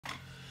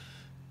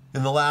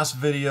In the last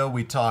video,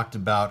 we talked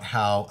about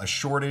how a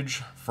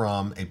shortage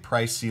from a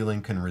price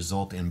ceiling can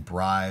result in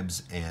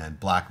bribes and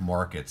black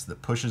markets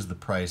that pushes the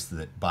price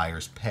that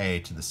buyers pay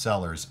to the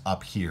sellers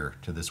up here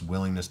to this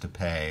willingness to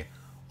pay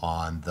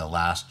on the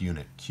last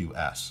unit,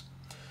 QS.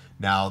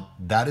 Now,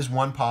 that is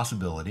one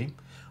possibility.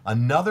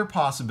 Another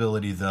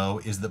possibility,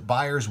 though, is that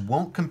buyers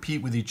won't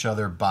compete with each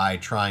other by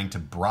trying to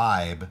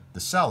bribe the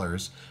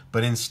sellers,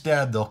 but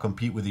instead they'll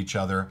compete with each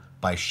other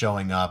by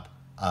showing up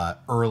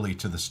early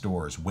to the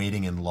stores,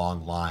 waiting in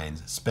long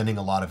lines, spending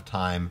a lot of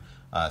time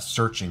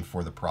searching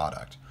for the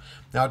product.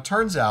 Now, it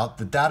turns out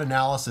that that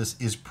analysis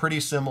is pretty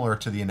similar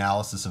to the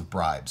analysis of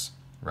bribes,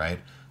 right?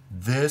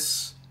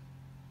 This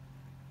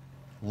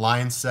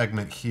line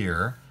segment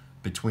here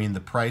between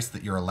the price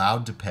that you're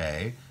allowed to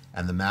pay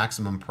and the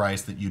maximum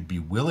price that you'd be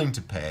willing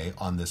to pay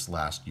on this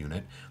last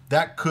unit,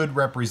 that could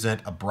represent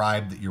a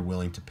bribe that you're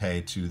willing to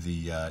pay to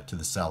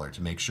the seller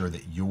to make sure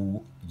that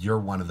you're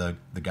one of the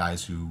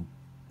guys who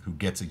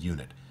gets a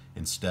unit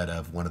instead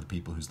of one of the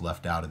people who's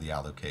left out of the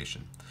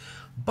allocation.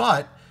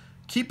 But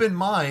keep in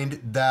mind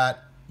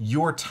that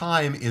your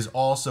time is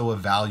also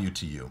of value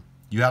to you.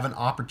 You have an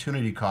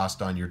opportunity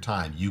cost on your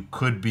time. You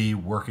could be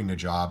working a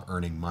job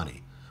earning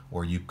money,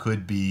 or you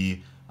could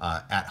be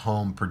at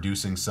home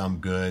producing some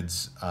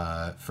goods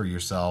for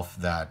yourself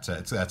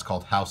that's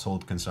called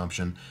household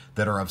consumption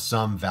that are of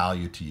some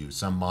value to you,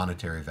 some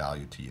monetary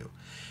value to you.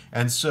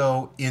 And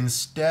so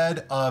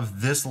instead of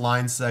this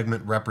line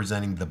segment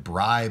representing the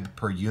bribe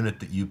per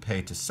unit that you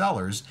pay to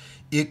sellers,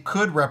 it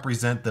could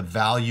represent the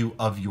value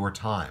of your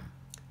time,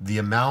 the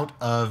amount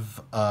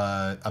of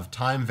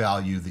time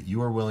value that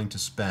you are willing to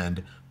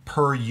spend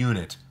per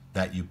unit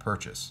that you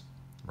purchase,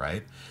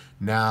 right?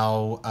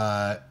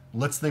 Now,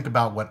 let's think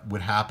about what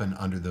would happen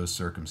under those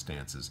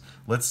circumstances.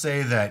 Let's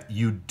say that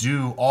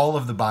all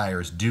of the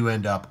buyers do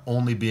end up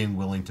only being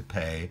willing to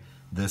pay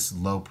this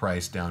low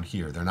price down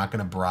here. They're not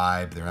going to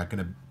bribe. They're not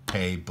going to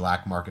pay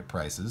black market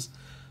prices.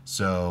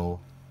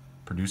 So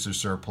producer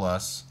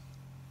surplus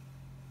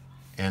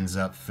ends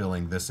up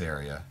filling this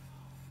area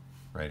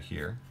right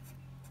here.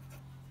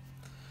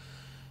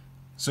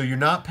 So you're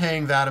not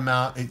paying that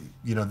amount,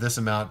 this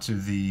amount to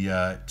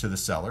the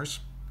sellers.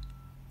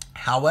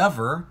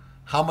 However,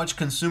 how much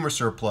consumer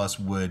surplus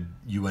would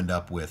you end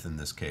up with in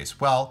this case?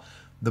 Well,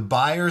 the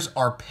buyers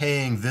are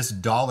paying this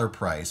dollar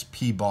price,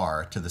 P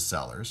bar, to the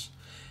sellers,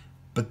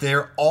 but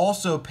they're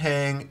also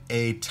paying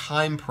a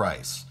time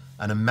price,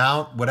 an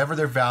amount, whatever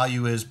their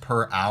value is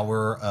per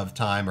hour of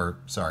time,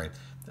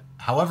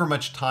 however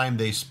much time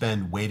they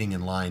spend waiting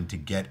in line to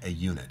get a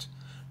unit.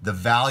 The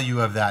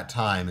value of that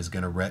time is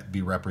going to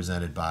be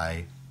represented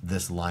by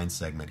this line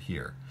segment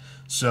here.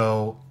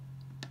 So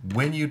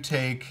when you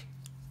take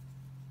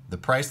the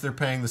price they're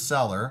paying the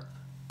seller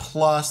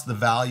plus the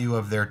value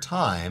of their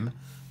time,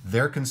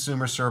 their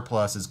consumer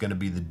surplus is going to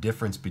be the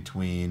difference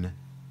between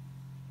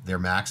their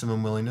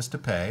maximum willingness to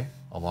pay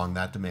along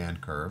that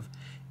demand curve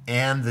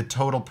and the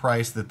total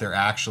price that they're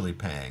actually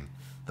paying,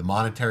 the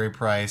monetary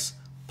price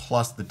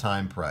plus the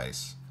time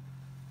price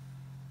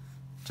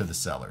to the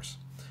sellers.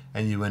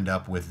 And you end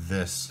up with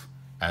this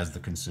as the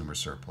consumer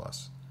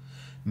surplus.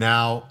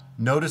 Now,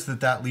 notice that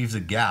that leaves a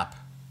gap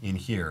in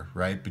here,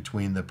 right,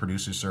 between the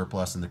producer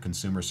surplus and the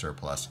consumer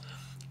surplus.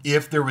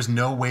 If there was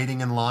no waiting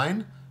in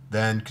line,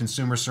 then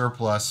consumer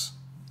surplus,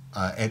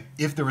 and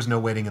if there was no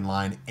waiting in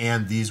line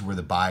and these were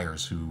the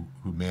buyers who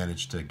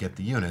managed to get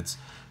the units,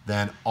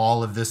 then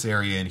all of this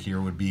area in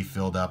here would be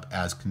filled up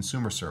as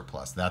consumer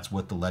surplus. That's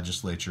what the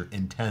legislature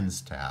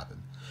intends to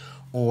happen.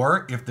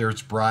 Or if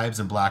there's bribes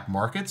and black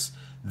markets,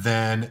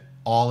 then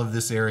all of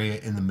this area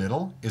in the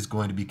middle is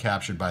going to be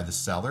captured by the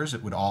sellers.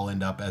 It would all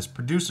end up as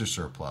producer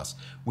surplus,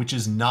 which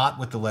is not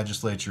what the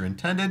legislature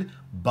intended,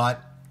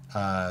 but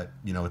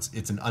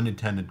it's an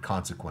unintended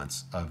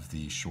consequence of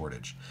the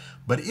shortage.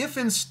 But if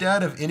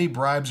instead of any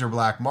bribes or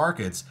black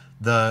markets,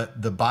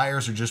 the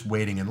buyers are just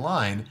waiting in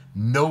line,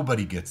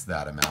 nobody gets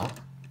that amount.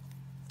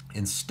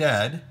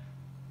 Instead,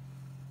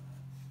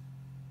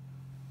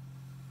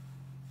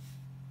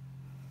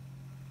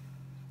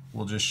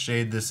 we'll just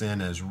shade this in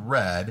as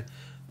red.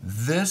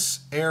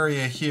 This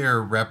area here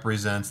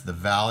represents the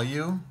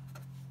value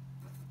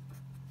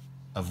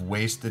of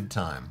wasted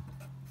time.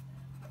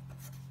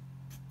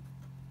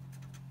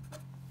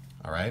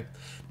 All right.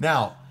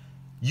 Now,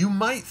 you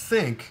might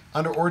think,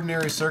 under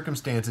ordinary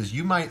circumstances,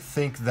 you might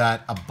think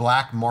that a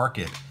black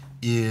market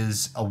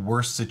is a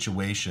worse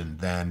situation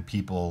than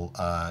people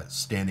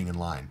standing in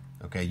line.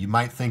 Okay. You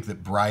might think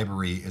that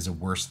bribery is a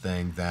worse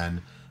thing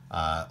than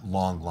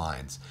long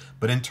lines.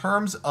 But in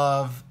terms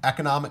of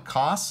economic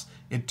costs,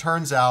 it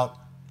turns out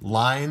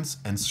lines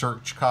and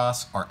search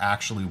costs are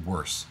actually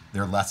worse.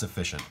 They're less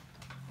efficient.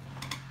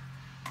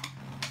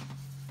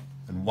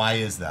 And why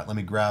is that? Let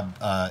me grab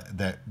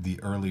the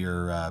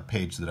earlier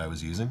page that I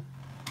was using.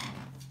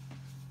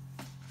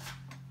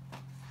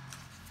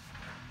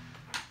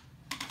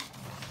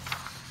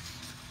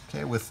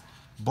 Okay, with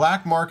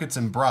black markets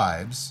and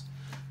bribes,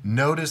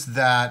 notice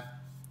that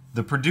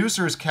the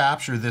producers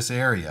capture this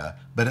area,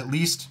 but at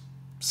least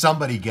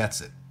somebody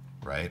gets it,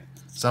 right?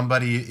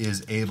 somebody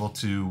is able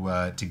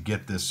to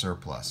get this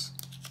surplus.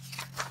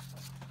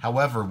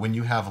 However, when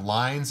you have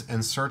lines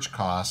and search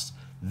costs,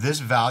 this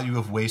value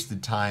of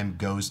wasted time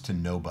goes to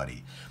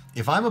nobody.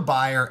 If I'm a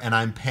buyer and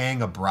I'm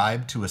paying a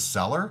bribe to a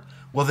seller,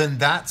 well, then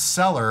that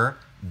seller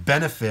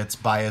benefits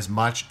by as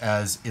much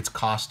as it's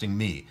costing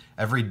me.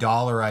 Every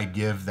dollar I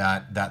give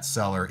that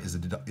seller is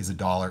a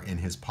dollar in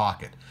his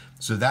pocket.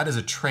 So that is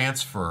a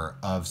transfer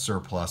of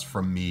surplus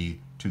from me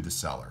to the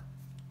seller.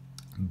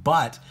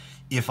 But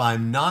if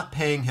I'm not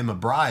paying him a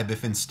bribe,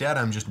 if instead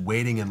I'm just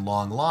waiting in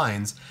long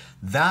lines,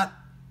 that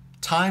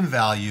time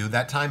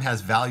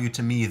has value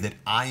to me that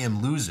I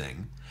am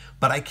losing,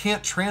 but I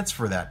can't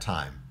transfer that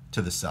time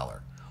to the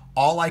seller.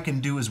 All I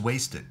can do is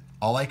waste it.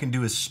 All I can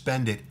do is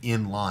spend it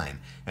in line.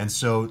 And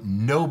so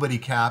nobody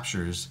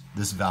captures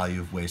this value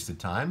of wasted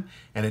time.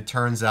 And it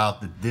turns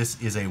out that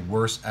this is a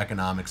worse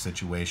economic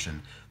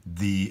situation.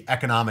 The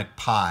economic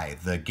pie,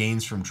 the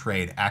gains from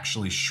trade,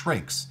 actually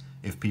shrinks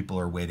if people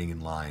are waiting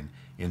in line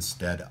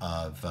instead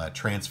of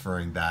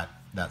transferring that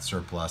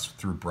surplus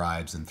through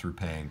bribes and through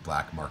paying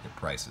black market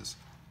prices.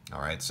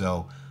 All right,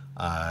 so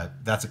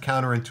that's a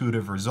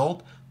counterintuitive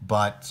result,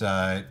 but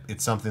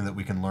it's something that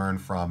we can learn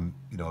from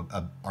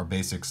our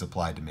basic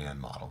supply-demand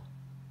model.